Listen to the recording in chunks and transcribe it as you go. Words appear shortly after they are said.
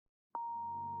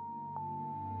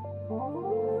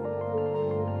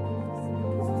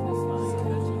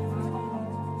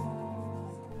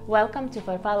Welcome to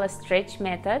Farfalla Stretch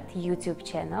Method YouTube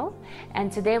channel,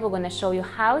 and today we're going to show you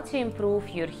how to improve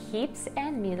your hips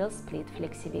and middle split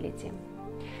flexibility.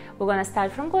 We're going to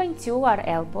start from going to our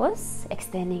elbows,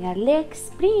 extending our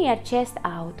legs, bringing our chest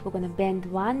out. We're going to bend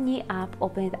one knee up,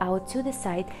 open it out to the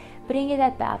side, bring it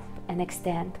up and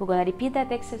extend. We're going to repeat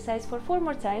that exercise for 4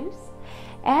 more times.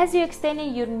 As you're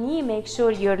extending your knee, make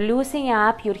sure you're loosening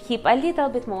up your hip a little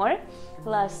bit more.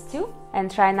 Last 2,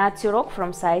 and try not to rock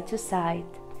from side to side.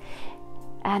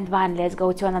 And 1, let's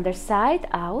go to another side,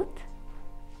 out.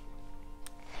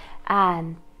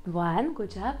 And 1,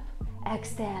 good job.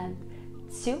 Extend.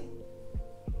 2.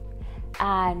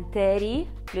 And 3,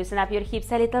 loosen up your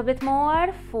hips a little bit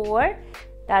more. 4,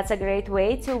 that's a great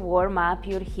way to warm up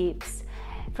your hips.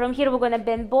 From here, we're going to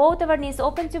bend both of our knees,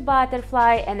 open to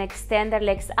butterfly and extend our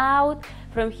legs out.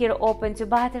 From here, open to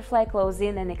butterfly, close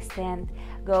in and extend.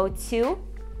 Go 2.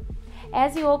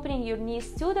 As you're opening your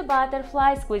knees to the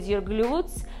butterfly, squeeze your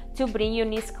glutes to bring your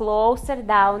knees closer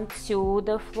down to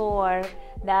the floor.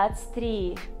 That's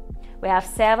 3. We have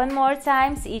 7 more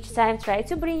times. Each time, try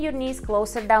to bring your knees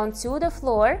closer down to the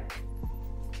floor.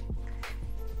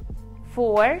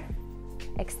 4.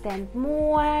 Extend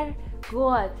more.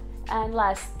 Good. And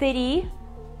last 3.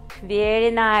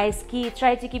 Very nice.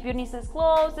 Try to keep your knees as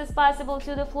close as possible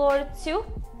to the floor. 2.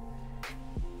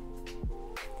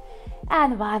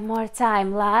 And 1 more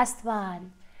time, last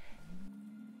 1.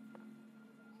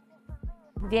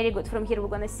 Very good. From here, we're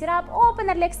going to sit up, open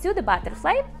our legs to the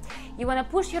butterfly. You want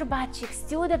to push your butt cheeks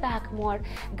to the back more.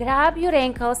 Grab your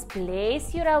ankles,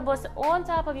 place your elbows on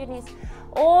top of your knees.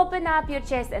 Open up your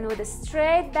chest, and with a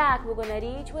straight back, we're going to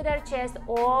reach with our chest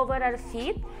over our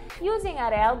feet, using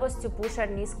our elbows to push our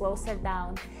knees closer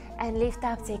down. And lift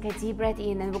up, take a deep breath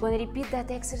in, and we're going to repeat that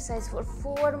exercise for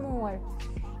 4 more.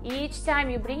 Each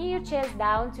time you bring your chest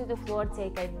down to the floor,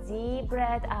 take a deep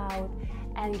breath out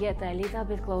and get a little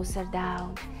bit closer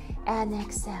down. And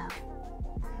exhale.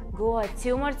 Good.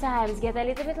 2 more times. Get a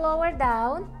little bit lower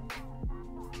down.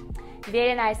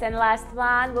 Very nice. And last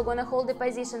 1. We're going to hold the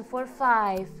position for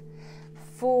 5,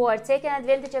 4. Take an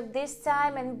advantage of this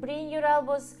time and bring your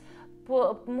elbows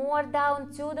more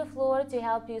down to the floor to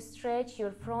help you stretch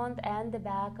your front and the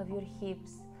back of your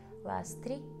hips. Last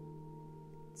 3.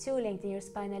 2, lengthen your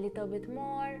spine a little bit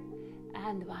more,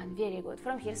 and 1, very good.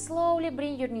 From here, slowly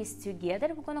bring your knees together.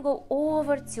 We're going to go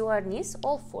over to our knees,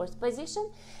 all 4th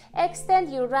position.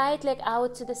 Extend your right leg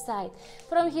out to the side.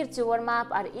 From here, to warm up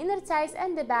our inner thighs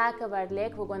and the back of our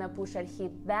leg, we're going to push our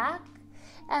hip back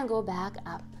and go back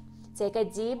up. Take a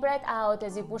deep breath out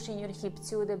as you're pushing your hip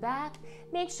to the back.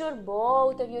 Make sure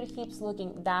both of your hips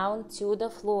looking down to the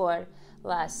floor.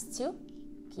 Last 2.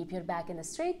 Keep your back in a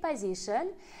straight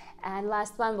position. And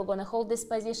last 1, we're going to hold this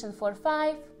position for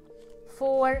 5,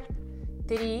 4,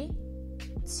 3,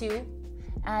 2,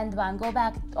 and 1. Go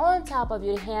back on top of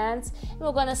your hands.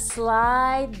 We're going to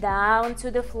slide down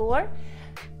to the floor.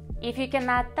 If you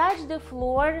cannot touch the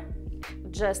floor,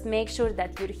 just make sure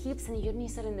that your hips and your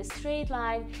knees are in a straight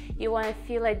line. You want to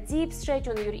feel a deep stretch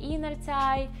on your inner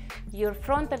thigh, your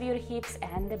front of your hips,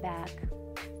 and the back.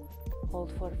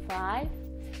 Hold for 5.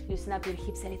 Loosen up your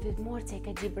hips a little bit more. Take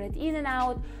a deep breath in and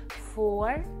out.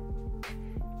 4,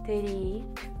 3,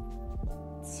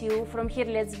 2. From here,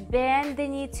 let's bend the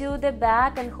knee to the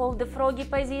back and hold the froggy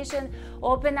position.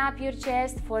 Open up your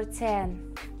chest for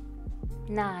 10,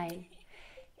 9,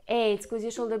 8. Squeeze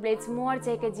your shoulder blades more.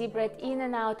 Take a deep breath in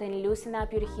and out and loosen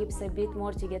up your hips a bit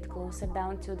more to get closer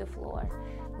down to the floor.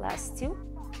 Last 2.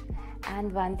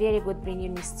 And 1, very good. Bring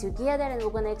your knees together, and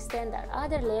we're going to extend our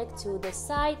other leg to the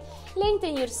side.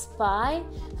 Lengthen your spine.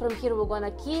 From here, we're going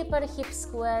to keep our hips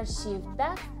square, shift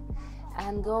back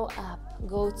and go up.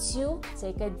 Go 2.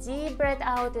 Take a deep breath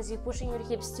out as you're pushing your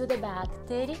hips to the back.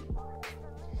 3.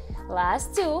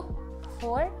 Last 2,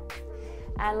 4.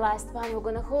 And last 1, we're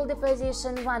going to hold the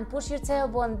position. 1, push your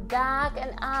tailbone back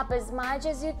and up as much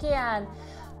as you can.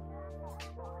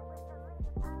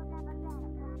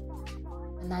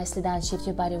 Nicely done. Shift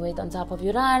your body weight on top of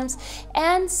your arms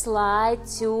and slide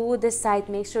to the side.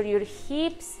 Make sure your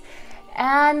hips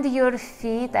and your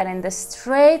feet are in the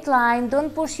straight line.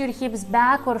 Don't push your hips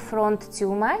back or front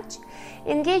too much.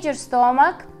 Engage your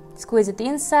stomach. Squeeze it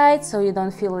inside so you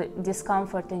don't feel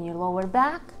discomfort in your lower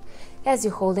back as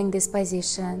you're holding this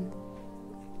position.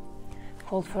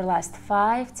 Hold for last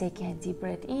 5. Take a deep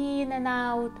breath in and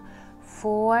out.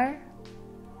 4,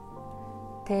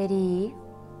 3,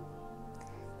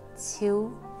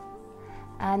 2,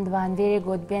 and 1. Very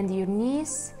good. Bend your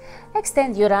knees,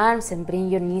 extend your arms and bring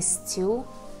your knees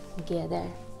together.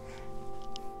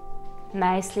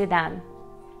 Nicely done.